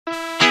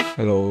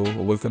Hello,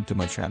 welcome to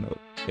my channel.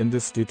 In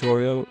this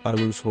tutorial, I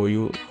will show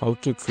you how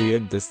to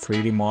create this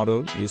 3D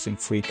model using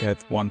FreeCAD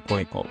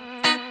 1.0.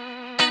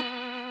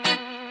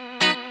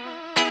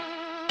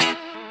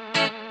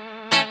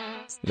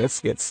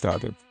 Let's get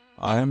started.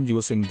 I am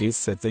using these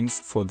settings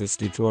for this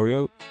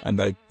tutorial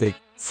and I pick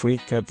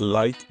FreeCAD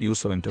Lite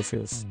user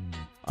interface.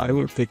 I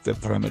will pick the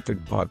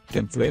parametric part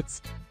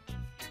templates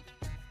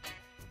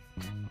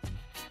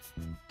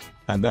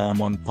and I am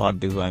on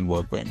part design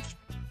workbench.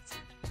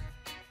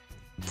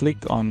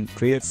 Click on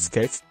Create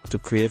Sketch to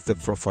create the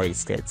profile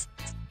sketch.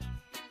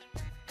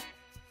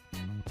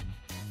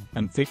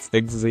 And fix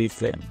XZ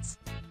frames.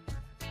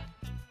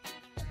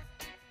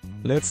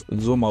 Let's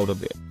zoom out a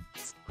bit.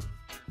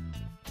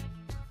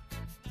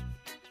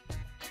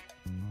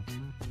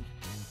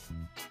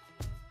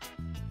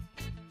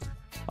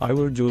 I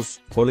will use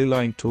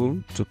Polyline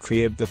tool to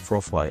create the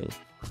profile.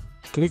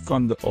 Click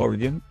on the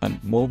origin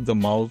and move the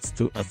mouse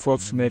to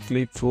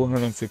approximately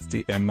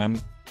 250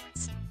 mm.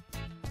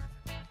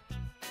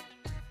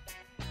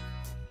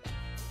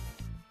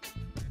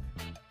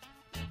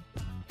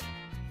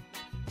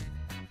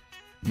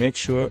 Make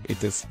sure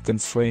it is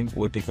constrained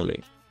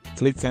vertically.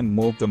 Click and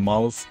move the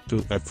mouse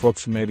to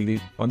approximately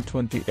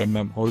 120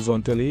 mm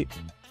horizontally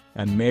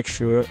and make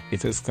sure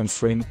it is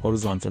constrained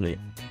horizontally.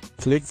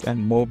 Click and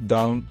move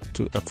down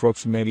to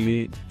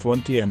approximately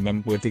 20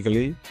 mm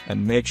vertically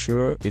and make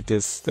sure it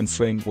is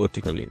constrained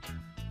vertically.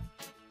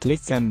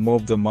 Click and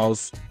move the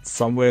mouse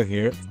somewhere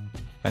here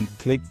and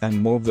click and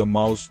move the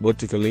mouse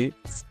vertically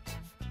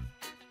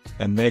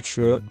and make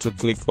sure to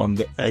click on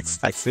the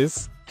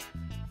X-axis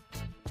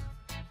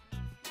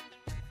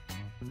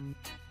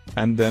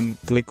and then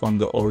click on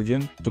the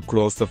origin to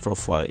close the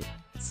profile.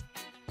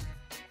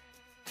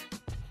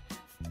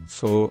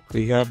 So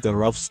we have the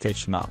rough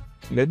sketch now.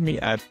 Let me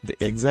add the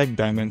exact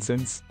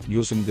dimensions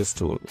using this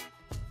tool.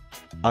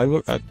 I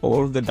will add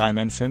all the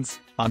dimensions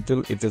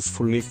until it is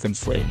fully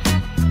constrained.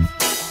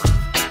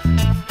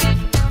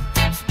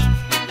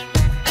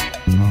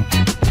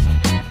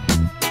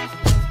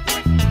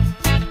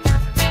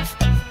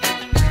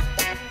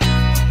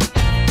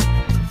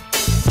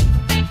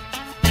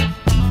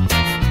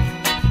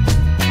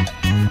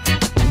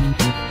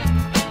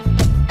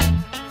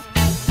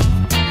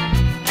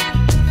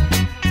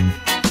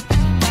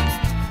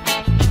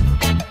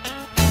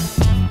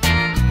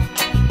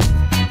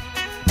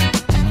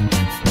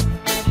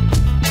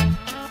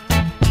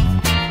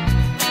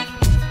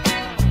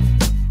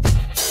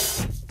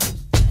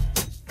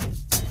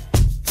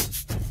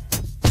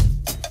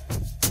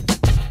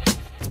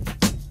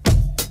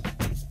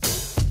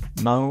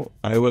 Now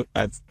I will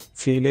add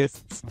fillet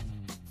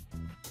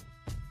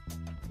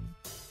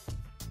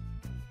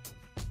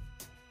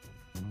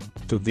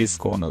to these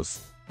corners.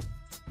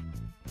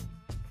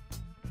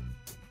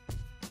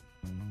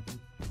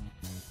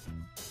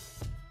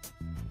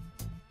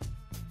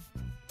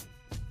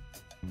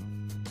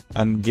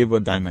 And give a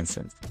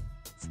dimension.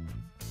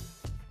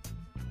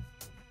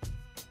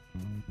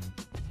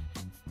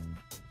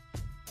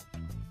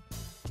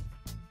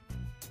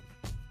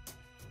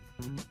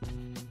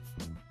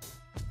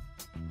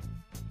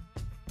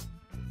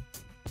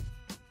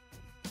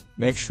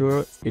 Make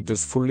sure it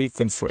is fully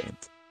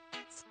constrained.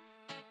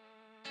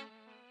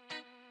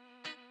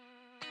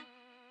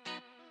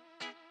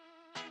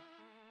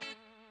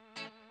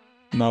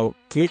 Now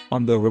click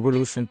on the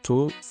revolution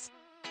tool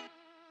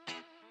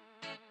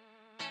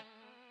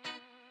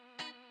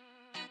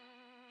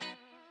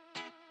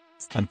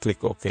and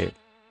click OK.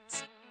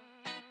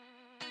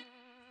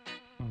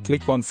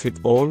 Click on Fit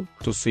All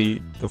to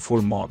see the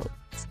full model.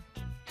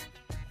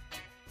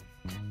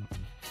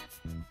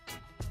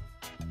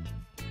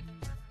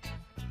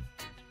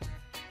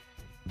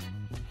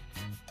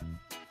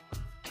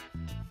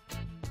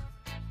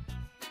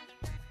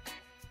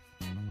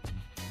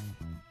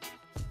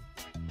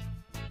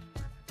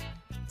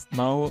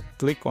 Now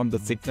click on the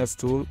thickness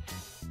tool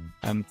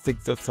and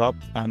thick the top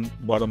and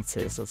bottom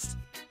faces.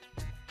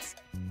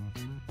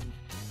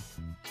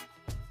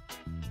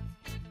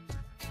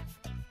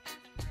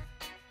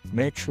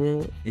 Make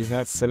sure you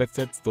have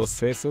selected those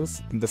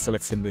faces in the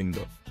selection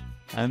window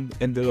and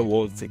enter the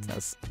wall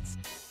thickness.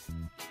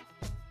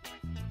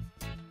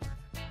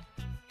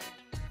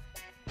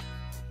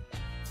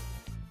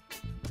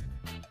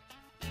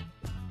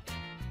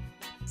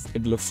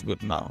 It looks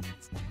good now.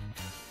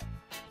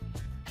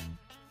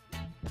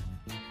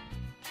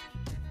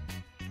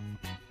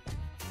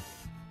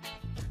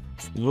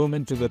 Zoom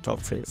into the top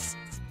face.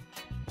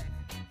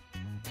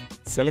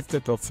 Select the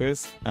top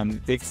face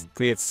and pick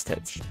Create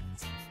Sketch.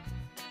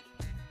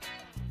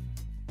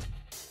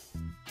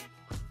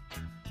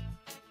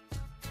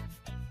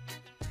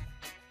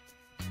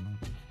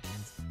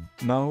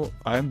 Now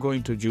I am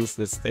going to use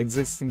this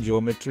existing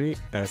geometry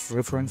as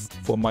reference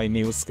for my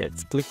new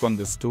sketch. Click on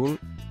this tool.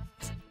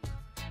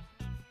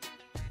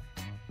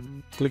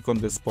 Click on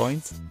this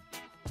point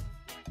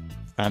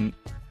and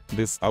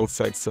this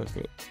outside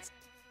circle.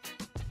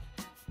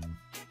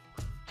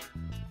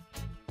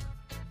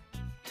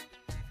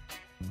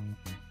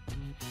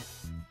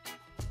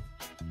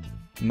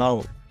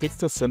 Now Pick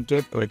the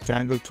centered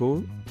rectangle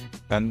tool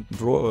and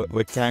draw a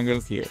rectangle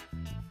here.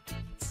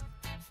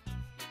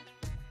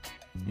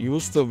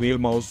 Use the wheel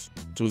mouse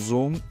to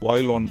zoom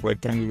while on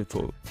rectangle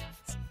tool.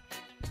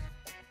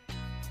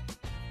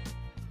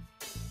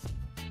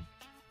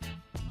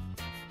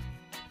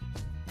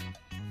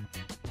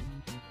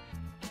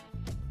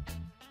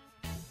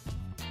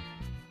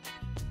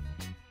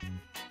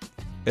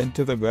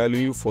 Enter the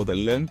value for the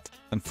length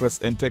and press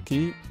Enter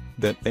key,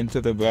 then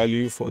enter the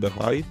value for the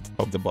height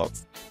of the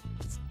box.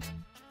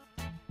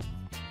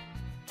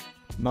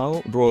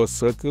 Now draw a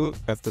circle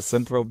at the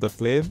center of the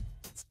plane.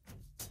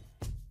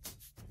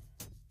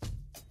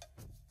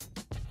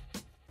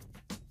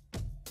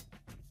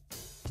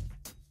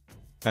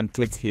 And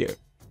click here.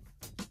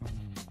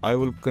 I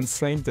will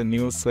constrain the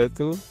new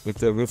circle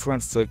with a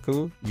reference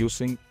circle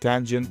using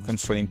Tangent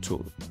Constrain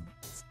tool.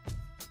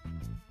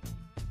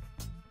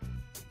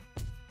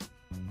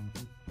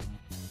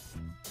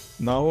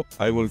 Now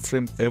I will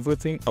trim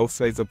everything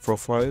outside the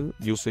profile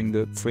using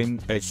the Trim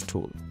Edge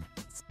tool.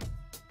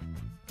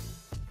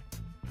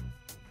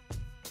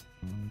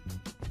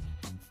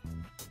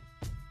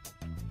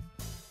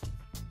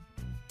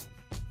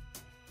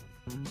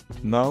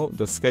 Now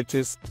the sketch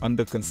is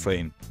under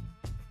constraint.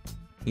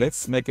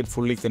 Let's make it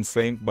fully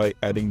constrained by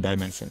adding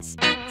dimensions.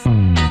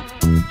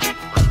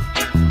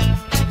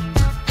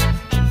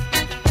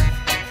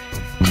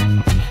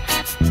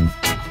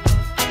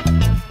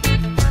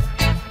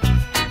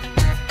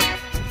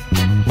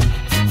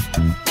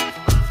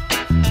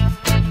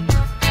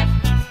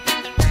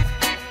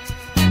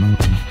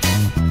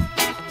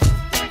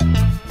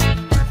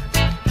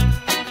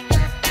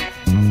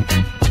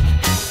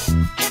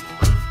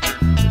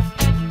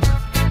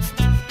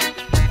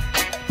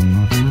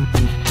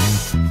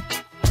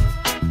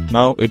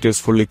 Now it is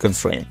fully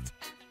constrained.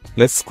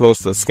 Let's close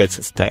the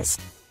sketches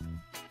task.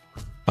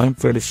 I'm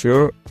pretty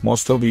sure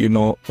most of you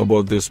know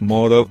about this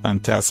model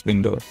and task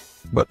window,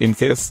 but in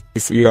case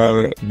if you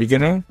are a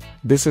beginner,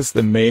 this is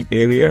the main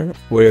area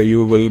where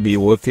you will be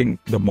working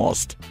the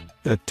most.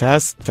 The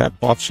task tab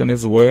option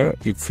is where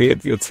you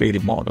create your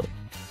 3D model.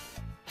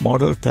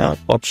 Model tab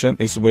option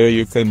is where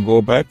you can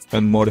go back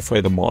and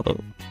modify the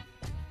model.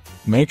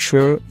 Make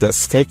sure the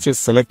sketch is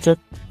selected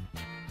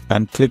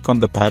and click on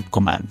the pad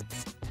command.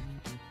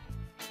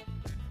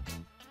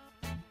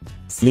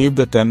 Leave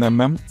the 10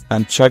 mm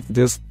and check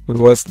this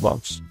reverse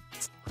box.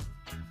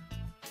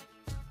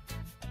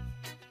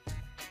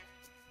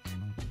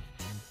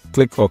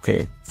 Click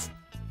OK.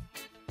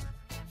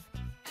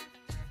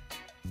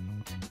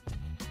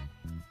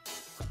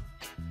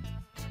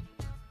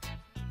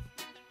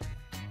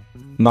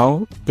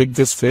 Now pick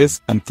this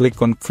face and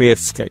click on Create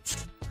Sketch.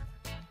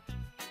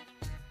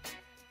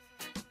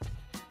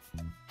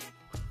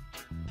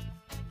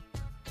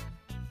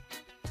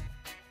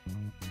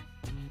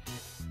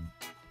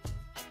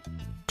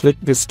 Click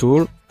this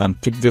tool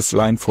and pick this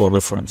line for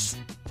reference.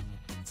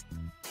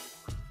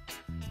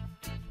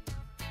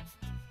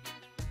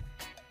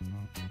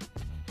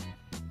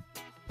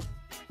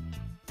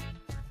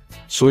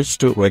 Switch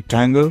to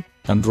rectangle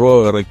and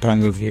draw a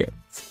rectangle here.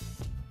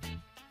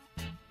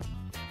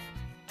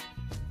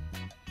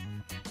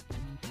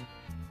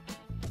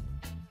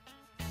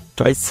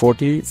 Type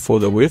 40 for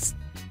the width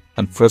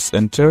and press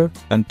Enter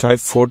and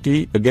type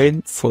 40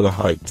 again for the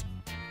height.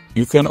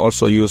 You can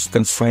also use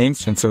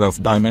constraints instead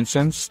of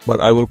dimensions,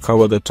 but I will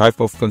cover the type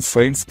of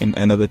constraints in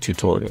another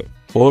tutorial.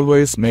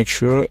 Always make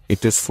sure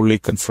it is fully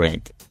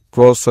constrained.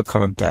 Close the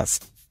current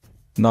task.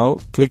 Now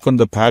click on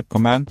the pad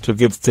command to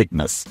give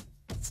thickness.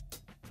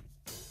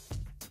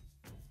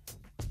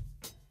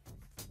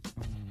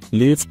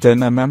 Leave 10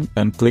 mm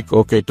and click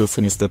OK to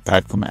finish the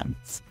pad command.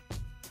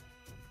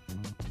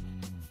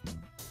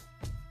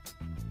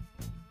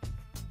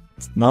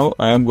 Now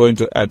I am going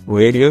to add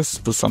radius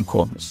to some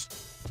corners.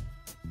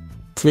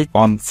 Click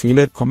on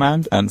Fillet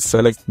command and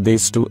select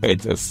these two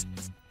edges.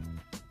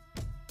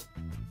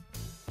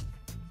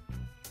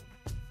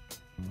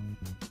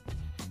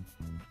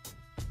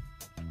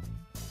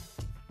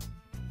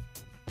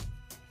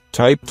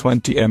 Type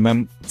 20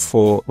 mm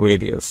for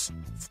radius.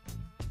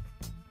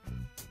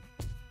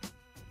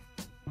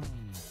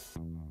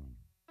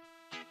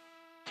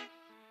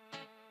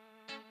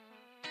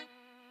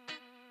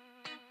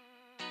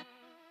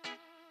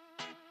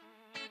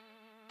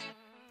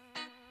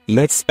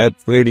 Let's add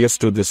radius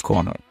to this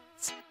corner.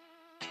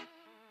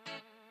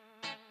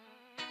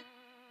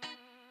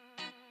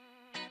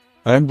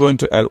 I am going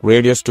to add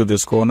radius to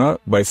this corner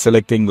by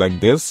selecting like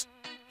this.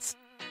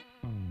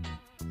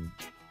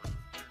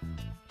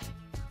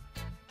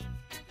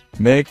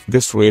 Make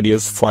this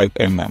radius 5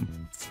 mm.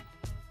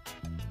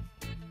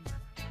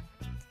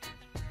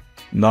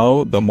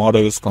 Now the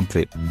model is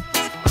complete.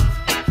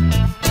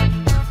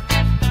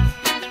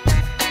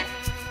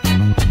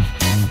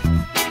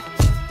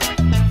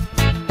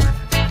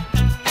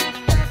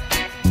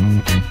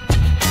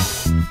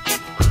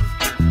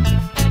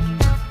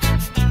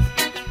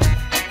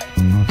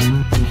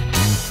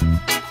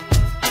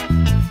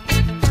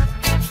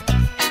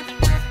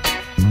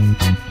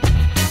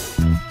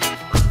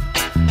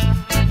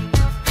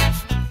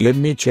 Let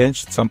me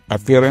change some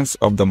appearance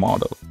of the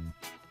model.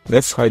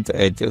 Let's hide the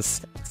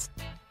edges.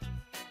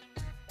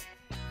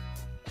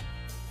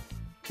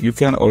 You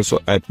can also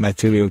add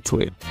material to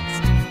it.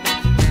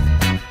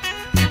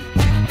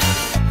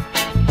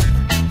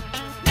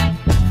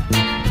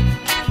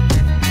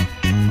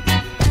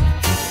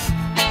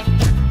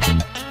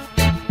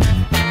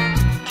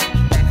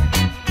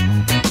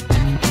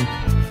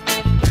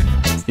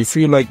 If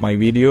you like my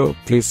video,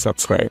 please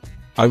subscribe.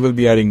 I will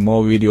be adding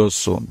more videos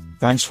soon.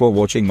 Thanks for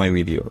watching my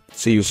video.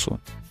 See you soon.